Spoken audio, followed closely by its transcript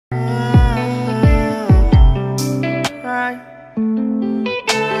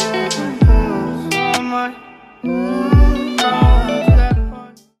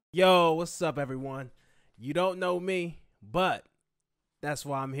Yo, what's up, everyone? You don't know me, but that's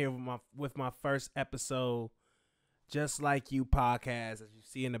why I'm here with my first episode, Just Like You podcast, as you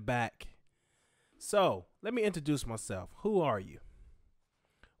see in the back. So, let me introduce myself. Who are you?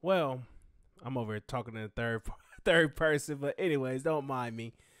 Well, I'm over here talking in the third person, but anyways, don't mind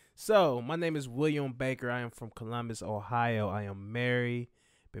me. So, my name is William Baker. I am from Columbus, Ohio. I am married.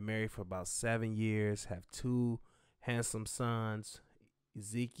 Been married for about 7 years. Have two handsome sons,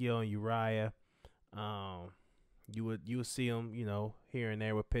 Ezekiel and Uriah. You would see them, here and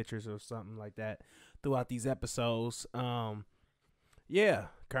there with pictures or something like that throughout these episodes. Yeah.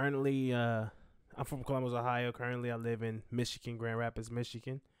 Currently, I'm from Columbus, Ohio. Currently, I live in Michigan, Grand Rapids,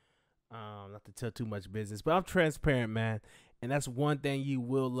 Michigan. Not to tell too much business, but I'm transparent, man, and that's one thing you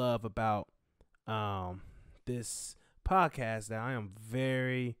will love about this podcast. That I am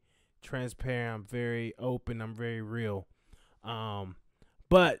very transparent. I'm very open. I'm very real.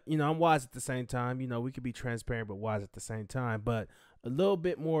 But I'm wise at the same time. We could be transparent but wise at the same time. But a little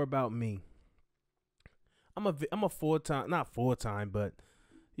bit more about me. I'm a full-time, not full-time, but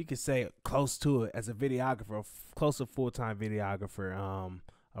you could say close to it as a videographer, close to full-time videographer.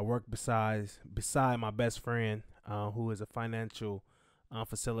 I work beside my best friend, who is a financial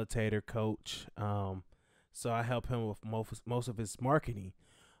facilitator coach. So I help him with most of his marketing.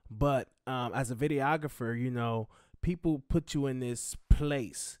 But as a videographer, people put you in this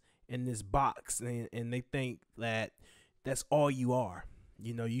place, in this box, and they think that that's all you are.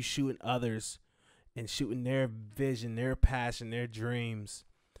 You shooting others and shooting their vision, their passion, their dreams,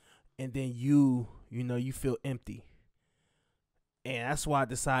 and then you feel empty. And that's why I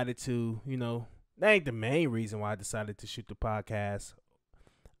decided to, that ain't the main reason why I decided to shoot the podcast,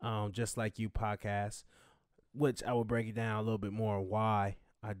 Just Like You podcast, which I will break it down a little bit more why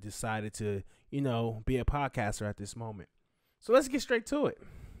I decided to, be a podcaster at this moment. So let's get straight to it.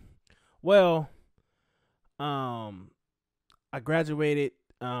 Well, I graduated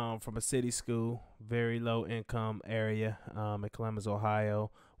from a city school, very low income area in Columbus,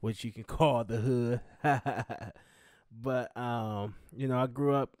 Ohio, which you can call the hood. But, I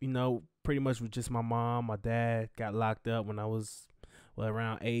grew up, pretty much with just my mom. My dad got locked up when I was,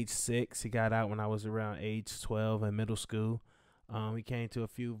 around age 6. He got out when I was around age 12 in middle school. He came to a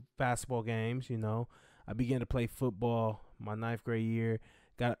few basketball games, I began to play football my 9th grade year.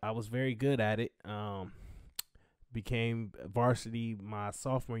 I was very good at it. Became varsity my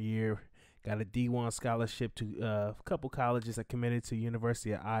sophomore year. Got a D1 scholarship to a couple colleges. I committed to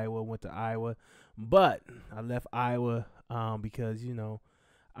University of Iowa, went to Iowa. But I left Iowa because,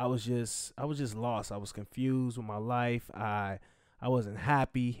 I was just lost. I was confused with my life. I wasn't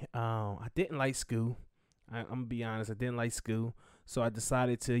happy. I didn't like school. I'm going to be honest. I didn't like school. So I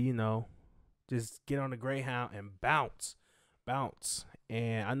decided to, just get on the Greyhound and bounce.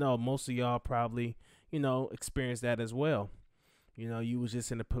 And I know most of y'all probably, experienced that as well. You was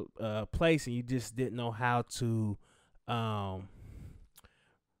just in a place and you just didn't know how to,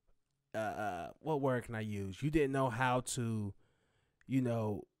 what word can I use? You didn't know how to,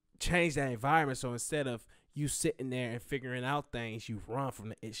 change that environment. So instead of you sitting there and figuring out things, you run from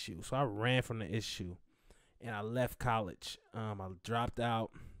the issue. So I ran from the issue and I left college. I dropped out,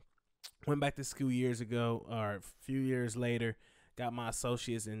 went back to school years ago or a few years later, got my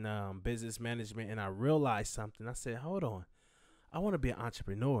associates in business management, and I realized something. I said, hold on. I want to be an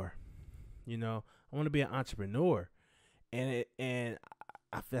entrepreneur. I want to be an entrepreneur. And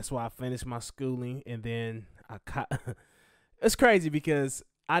that's why I finished my schooling. And then it's crazy because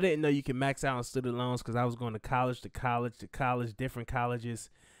I didn't know you can max out on student loans because I was going to college, different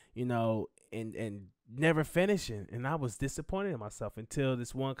colleges, and never finishing. And I was disappointed in myself until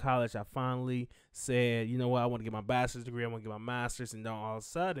this one college I finally said, you know what, I want to get my bachelor's degree. I want to get my master's. And then all of a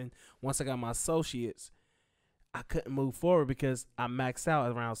sudden, once I got my associates, I couldn't move forward because I maxed out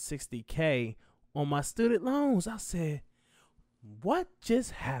at around $60K on my student loans. I said, what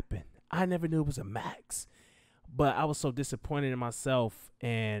just happened? I never knew it was a max. But I was so disappointed in myself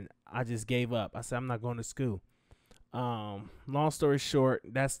and I just gave up. I said, I'm not going to school. Long story short,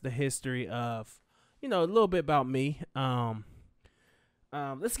 that's the history of, a little bit about me.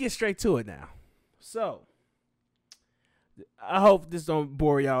 Let's get straight to it now. So, I hope this don't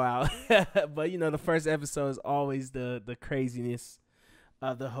bore y'all out. But, the first episode is always the craziness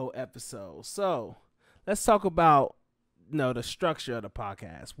of the whole episode. So, let's talk about, the structure of the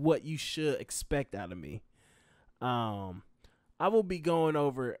podcast, what you should expect out of me. I will be going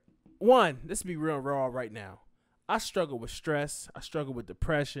over, let's be real raw right now. I struggle with stress. I struggle with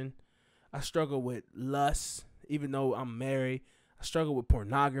depression. I struggle with lust, even though I'm married. I struggle with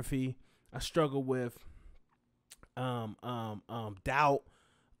pornography. I struggle with doubt.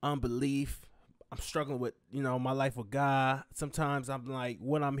 unbelief. I'm struggling with, my life with God. Sometimes I'm like,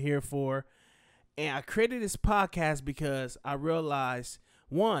 what I'm here for. And I created this podcast because I realized,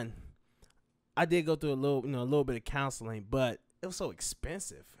 one, I did go through a little bit of counseling, but it was so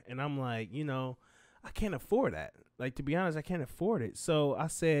expensive. And I'm like, I can't afford that. Like, to be honest, I can't afford it. So I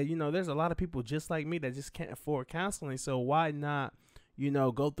said, there's a lot of people just like me that just can't afford counseling. So why not,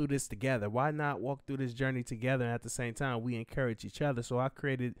 go through this together? Why not walk through this journey together? And at the same time, we encourage each other. So I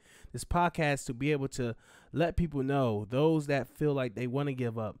created this podcast to be able to let people know, those that feel like they want to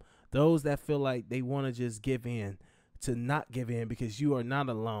give up, those that feel like they want to just give in, to not give in, because you are not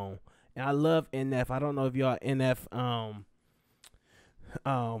alone. And I love NF. I don't know if y'all NF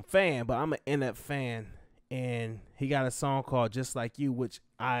fan, but I'm an NF fan. And he got a song called Just Like You, which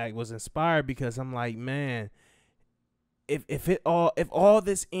I was inspired because I'm like, man, if all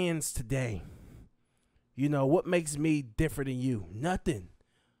this ends today, what makes me different than you? Nothing.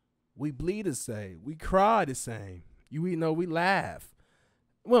 We bleed the same. We cry the same. We laugh.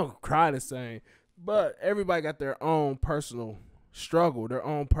 We don't cry the same. But everybody got their own personal struggle, their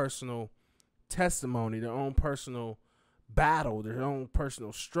own personal testimony, their own personal battle, their own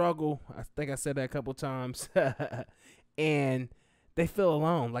personal struggle. I think I said that a couple times. And they feel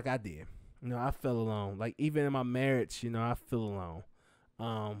alone like I did. I feel alone. Like, even in my marriage, I feel alone.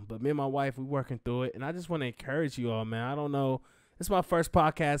 But me and my wife, we working through it. And I just want to encourage you all, man. I don't know. It's my first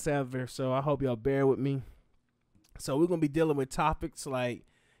podcast ever, so I hope y'all bear with me. So we're going to be dealing with topics like,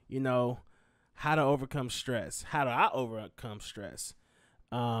 how to overcome stress. How do I overcome stress?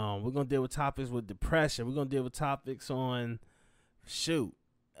 We're going to deal with topics with depression. We're going to deal with topics on,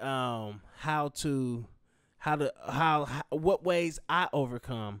 what ways I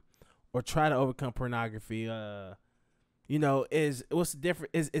overcome or try to overcome pornography. What's the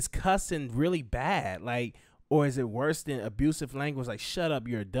difference? Is cussing really bad? Like, or is it worse than abusive language? Like, shut up,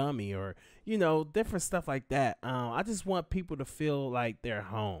 you're a dummy, or, different stuff like that. I just want people to feel like they're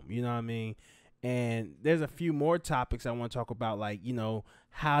home. You know what I mean? And there's a few more topics I want to talk about, like,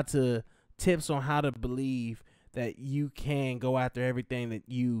 tips on how to believe that you can go after everything that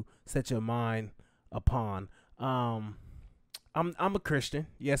you set your mind upon. I'm a Christian.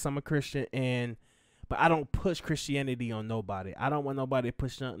 Yes, I'm a Christian, but I don't push Christianity on nobody. I don't want nobody to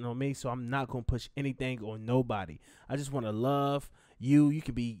push nothing on me, so I'm not gonna push anything on nobody. I just want to love you. You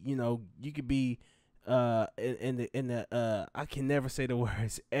could be, in the I can never say the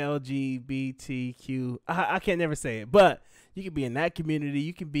words LGBTQ. I can never say it, but you can be in that community.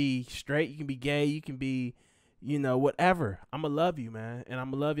 You can be straight. You can be gay. You can be, whatever. I'm gonna love you, man, and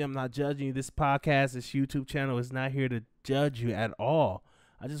I'm gonna love you. I'm not judging you. This podcast, this YouTube channel is not here to judge you at all.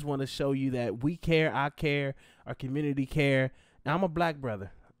 I just want to show you that we care. I care. Our community care. And I'm a black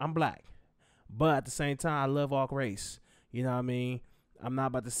brother. I'm black, but at the same time, I love all race. You know what I mean? I'm not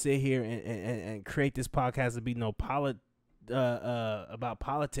about to sit here and create this podcast to be about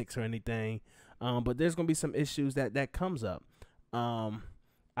politics or anything. But there's gonna be some issues that comes up.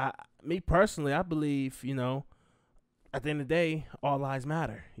 Me personally, I believe, at the end of the day, all lives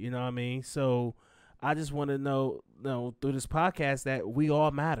matter. You know what I mean? So I just want to know through this podcast that we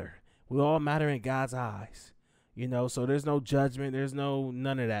all matter. We all matter in God's eyes. So there's no judgment. There's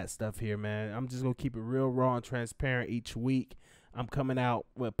none of that stuff here, man. I'm just gonna keep it real raw and transparent each week. I'm coming out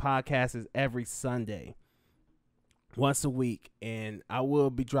with podcasts every Sunday, once a week, and I will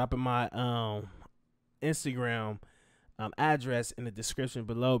be dropping my Instagram address in the description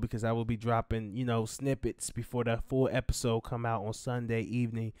below, because I will be dropping snippets before the full episode come out on Sunday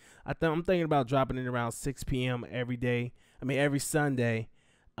evening. I'm thinking about dropping it around 6 p.m. every Sunday,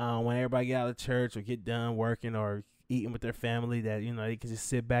 when everybody get out of church or get done working or eating with their family, that they can just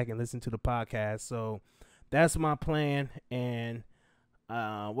sit back and listen to the podcast. So that's my plan. And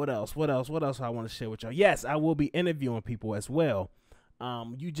what else I want to share with y'all? Yes, I will be interviewing people as well.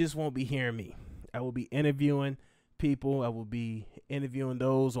 You just won't be hearing me. I will be interviewing people. I will be interviewing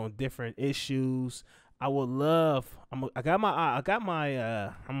those on different issues. I'm over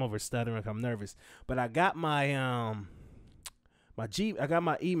stuttering. I'm nervous, but I got my I got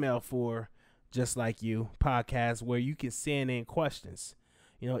my email for Just Like You podcast, where you can send in questions.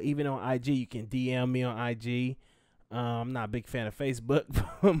 Even on IG, you can DM me on IG. I'm not a big fan of Facebook,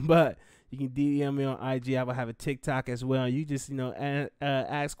 but you can DM me on IG. I will have a TikTok as well. You just,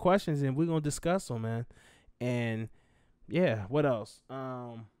 ask questions and we're going to discuss them, man. And yeah, what else?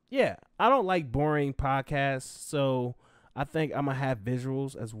 I don't like boring podcasts, so I think I'm going to have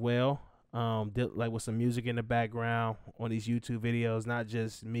visuals as well. Like with some music in the background on these YouTube videos, not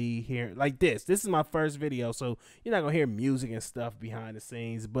just me hearing like this. This is my first video, so you're not gonna hear music and stuff behind the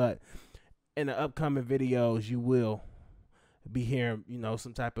scenes, but in the upcoming videos you will. be hearing,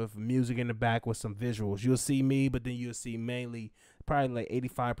 some type of music in the back with some visuals. You'll see me, but then you'll see mainly probably like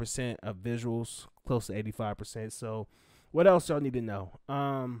 85% of visuals, close to 85%. So what else y'all need to know?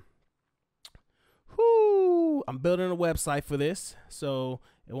 I'm building a website for this, so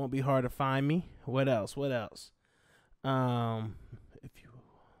it won't be hard to find me. What else? If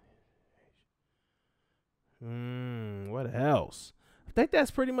you, what else? I think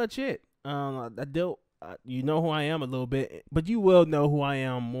that's pretty much it. You know who I am a little bit, but you will know who I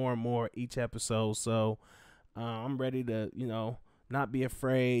am more and more each episode. So I'm ready to, not be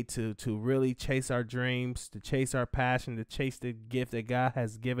afraid to really chase our dreams, to chase our passion, to chase the gift that God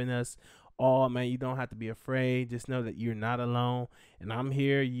has given us. All, man, you don't have to be afraid. Just know that you're not alone, and I'm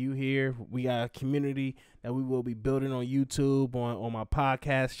here, you here. We got a community that we will be building on YouTube, on my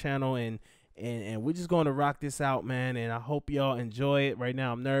podcast channel, and we're just going to rock this out, man. And I hope y'all enjoy it. Right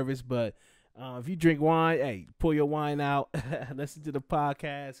now I'm nervous, but if you drink wine, hey, pull your wine out. Listen to the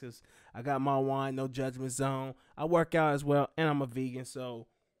podcast, because I got my wine, no judgment zone. I work out as well, and I'm a vegan. So,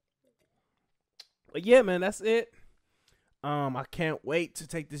 but yeah, man, that's it. I can't wait to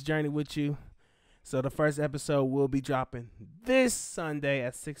take this journey with you. So the first episode will be dropping this Sunday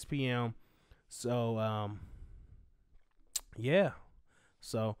at 6 p.m. So, yeah.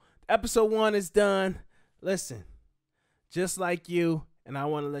 So episode 1 is done. Listen, just like you, and I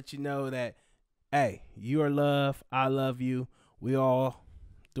want to let you know that, hey, you are loved. I love you. We all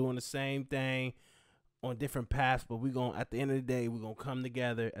doing the same thing on different paths, but at the end of the day, we're going to come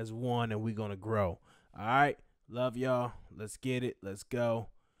together as one, and we're going to grow. All right? Love y'all. Let's get it. Let's go.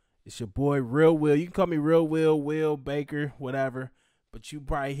 It's your boy, Real Will. You can call me Real Will Baker, whatever. But you'll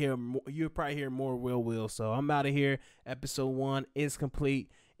probably hear more Will. So I'm out of here. Episode 1 is complete,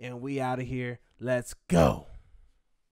 and we out of here. Let's go.